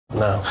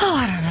now? Oh,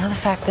 I don't know. The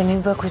fact the new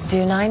book was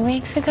due 9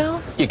 weeks ago?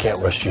 You can't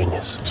rush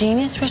genius.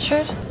 Genius,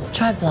 Richard?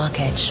 Try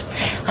blockage.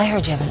 I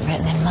heard you haven't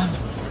written in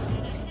months.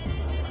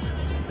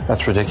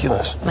 That's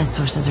ridiculous. My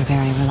sources are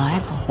very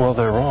reliable. Well,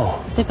 they're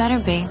wrong. They better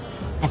be.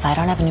 If I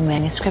don't have a new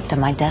manuscript on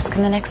my desk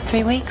in the next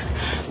 3 weeks,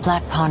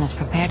 Black Pawn is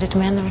prepared to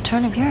demand the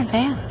return of your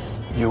advance.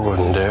 You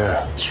wouldn't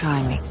dare.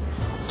 Try me.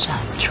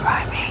 Just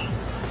try me.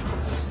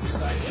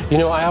 You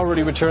know, I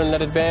already returned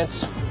that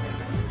advance.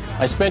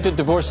 I spent it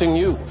divorcing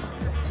you.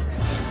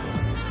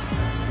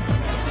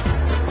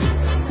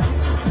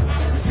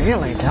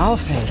 Really,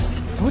 dollface.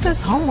 Who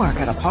does homework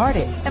at a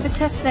party? I have a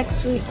test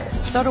next week.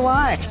 So do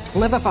I.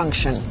 Liver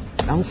function.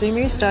 Don't see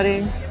me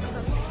studying.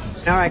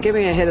 All right, give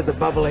me a hit of the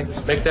bubbly.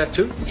 Make that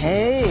too?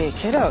 Hey,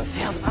 kiddos,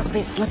 sales must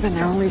be slipping.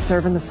 They're only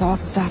serving the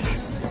soft stuff.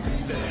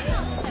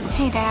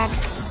 Hey, Dad.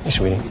 Hey,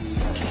 sweetie.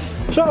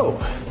 So,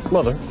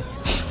 Mother.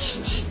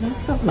 Not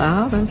so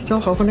loud. I'm still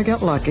hoping to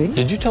get lucky.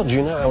 Did you tell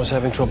Gina I was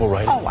having trouble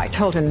writing? Oh, I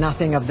told her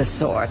nothing of the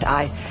sort.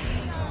 I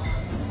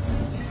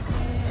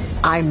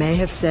may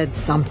have said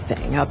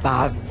something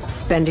about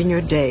spending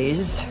your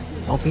days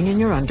moping in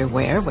your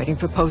underwear, waiting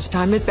for post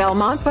time at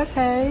Belmont, but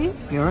hey,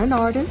 you're an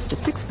artist.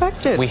 It's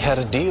expected. We had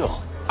a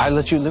deal. I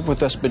let you live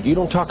with us, but you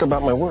don't talk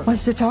about my work.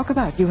 What's to talk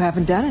about? You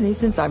haven't done any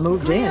since I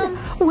moved in.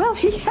 Well,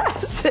 he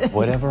hasn't.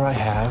 Whatever I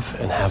have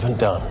and haven't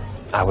done,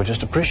 I would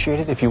just appreciate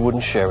it if you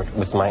wouldn't share it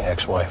with my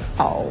ex-wife.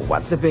 Oh,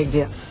 what's the big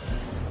deal?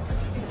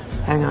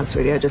 Hang on,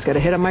 sweetie. I just got a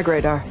hit on my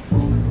radar.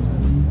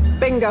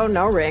 Bingo,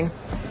 no ring.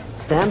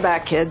 Stand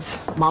back, kids.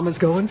 Mama's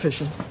going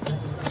fishing.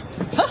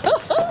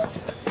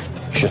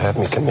 You should have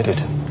me committed.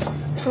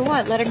 For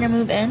what? Letting her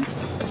move in?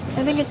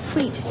 I think it's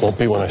sweet. Won't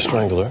be when I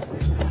strangle her.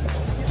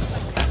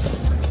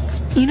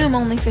 You know I'm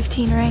only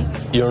 15, right?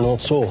 You're an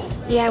old soul.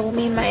 Yeah, well,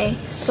 me and my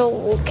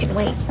soul can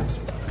wait.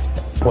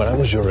 When I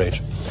was your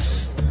age.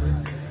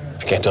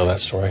 I can't tell that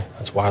story.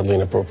 That's wildly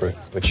inappropriate,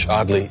 which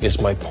oddly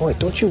is my point.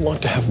 Don't you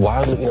want to have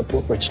wildly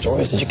inappropriate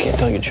stories that you can't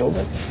tell your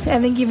children? I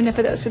think even if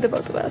it was for the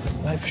both of us.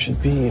 Life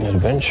should be an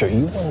adventure.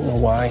 You want to know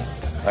why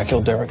I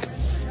killed Derek?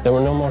 There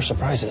were no more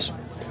surprises.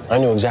 I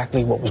knew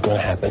exactly what was going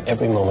to happen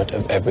every moment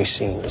of every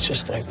scene. It's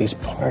just like these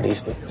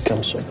parties that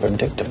become so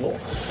predictable.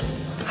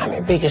 I'm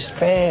your biggest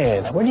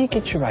fan. Where do you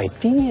get your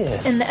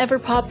ideas? And the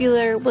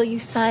ever-popular, will you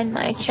sign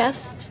my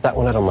chest? That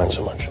one I don't mind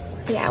so much.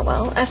 Yeah,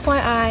 well,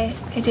 FYI,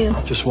 I do.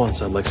 Just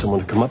once, I'd like someone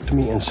to come up to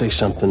me and say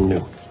something new.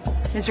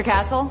 Mr.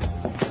 Castle?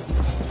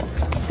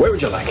 Where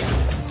would you like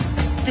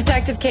it?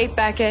 Detective Kate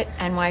Beckett,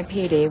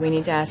 NYPD. We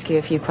need to ask you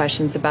a few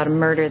questions about a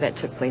murder that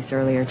took place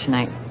earlier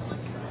tonight.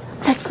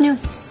 That's new.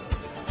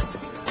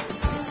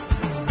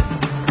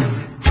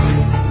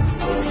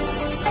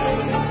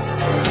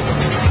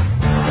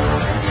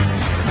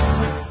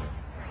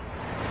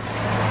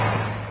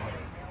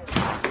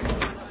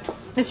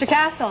 Mr.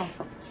 Castle,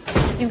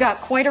 you've got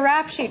quite a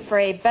rap sheet for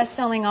a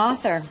best-selling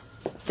author.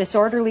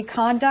 Disorderly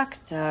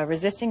conduct,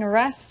 resisting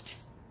arrest.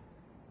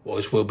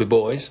 Boys will be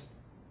boys.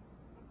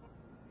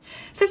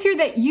 It says here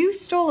that you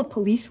stole a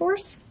police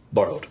horse?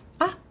 Borrowed.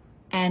 Ah,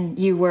 and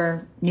you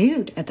were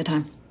nude at the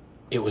time.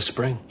 It was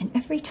spring. And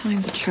every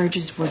time the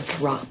charges were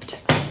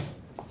dropped.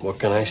 What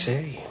can I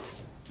say?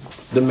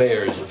 The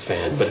mayor is a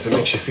fan, but if it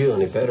makes you feel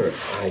any better,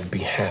 I'd be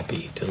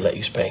happy to let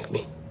you spank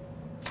me.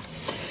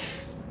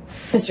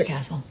 Mr.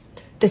 Castle,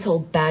 this whole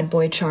bad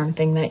boy charm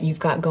thing that you've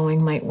got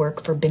going might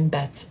work for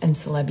bimbettes and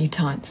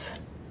celebutantes.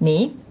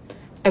 Me?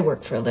 I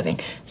work for a living,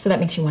 so that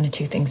makes you one of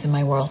two things in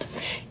my world.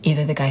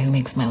 Either the guy who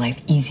makes my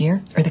life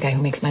easier, or the guy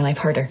who makes my life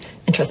harder.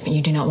 And trust me,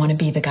 you do not want to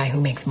be the guy who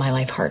makes my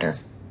life harder.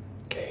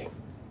 Okay.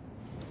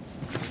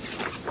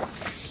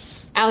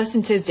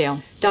 Allison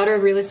Tisdale, daughter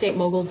of real estate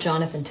mogul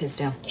Jonathan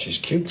Tisdale. She's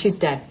cute. She's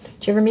dead.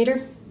 Did you ever meet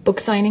her? Book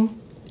signing?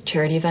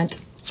 Charity event?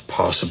 It's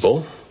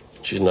possible.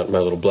 She's not in my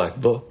little black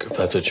book, if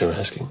that's what you're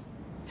asking.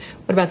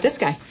 What about this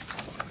guy?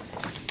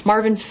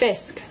 Marvin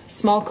Fisk,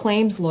 small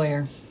claims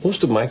lawyer.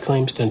 Most of my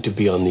claims tend to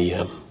be on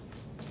the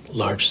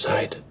large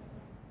side.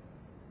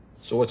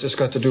 So what's this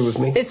got to do with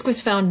me? Fisk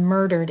was found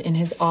murdered in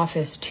his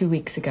office 2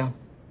 weeks ago.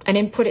 I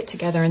didn't put it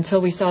together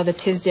until we saw the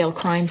Tisdale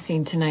crime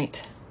scene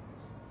tonight.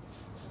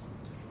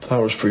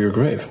 Flowers for your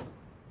grave.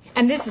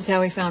 And this is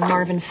how we found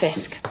Marvin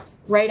Fisk.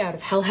 Right out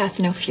of Hell Hath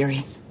No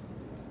Fury.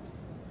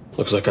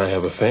 Looks like I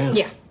have a fan.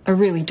 Yeah, a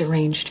really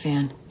deranged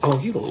fan. Oh,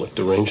 you don't look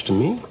deranged to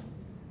me.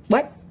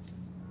 What?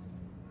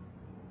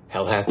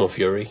 Hell Hath No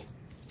Fury.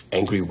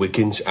 Angry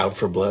Wiccans out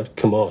for blood.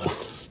 Come on.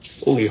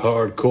 Only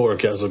hardcore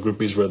Castle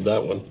groupies read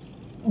that one.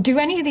 Do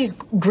any of these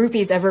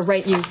groupies ever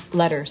write you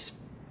letters?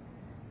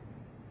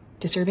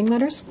 Disturbing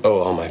letters? Oh,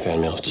 all my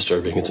fan mail is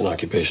disturbing. It's an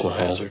occupational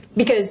hazard.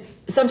 Because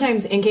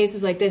sometimes in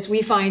cases like this,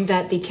 we find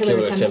that the killer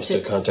attempts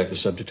to contact the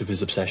subject of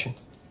his obsession.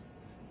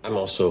 I'm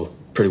also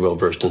pretty well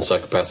versed in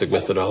psychopathic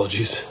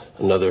methodologies.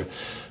 Another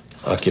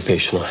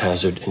occupational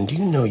hazard. And do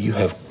you know you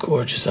have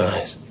gorgeous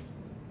eyes?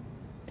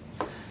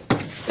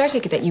 So I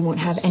take it that you won't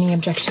have any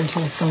objection to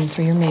us going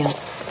through your mail.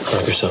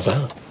 Knock yourself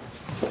out.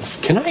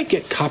 Can I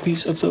get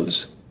copies of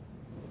those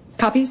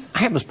Copies? I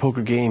have this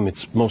poker game.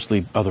 It's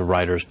mostly other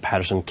writers,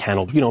 Patterson,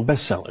 Cannell, you know,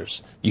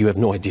 bestsellers. You have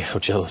no idea how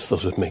jealous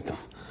those would make them.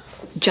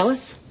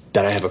 Jealous?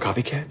 That I have a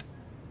copycat?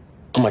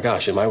 Oh my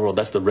gosh, in my world,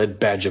 that's the red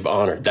badge of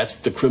honor. That's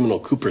the criminal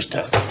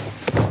Cooperstown.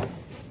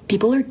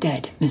 People are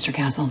dead, Mr.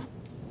 Castle.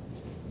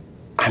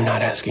 I'm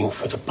not asking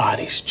for the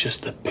bodies,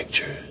 just the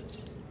pictures.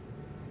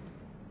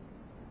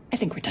 I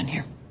think we're done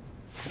here.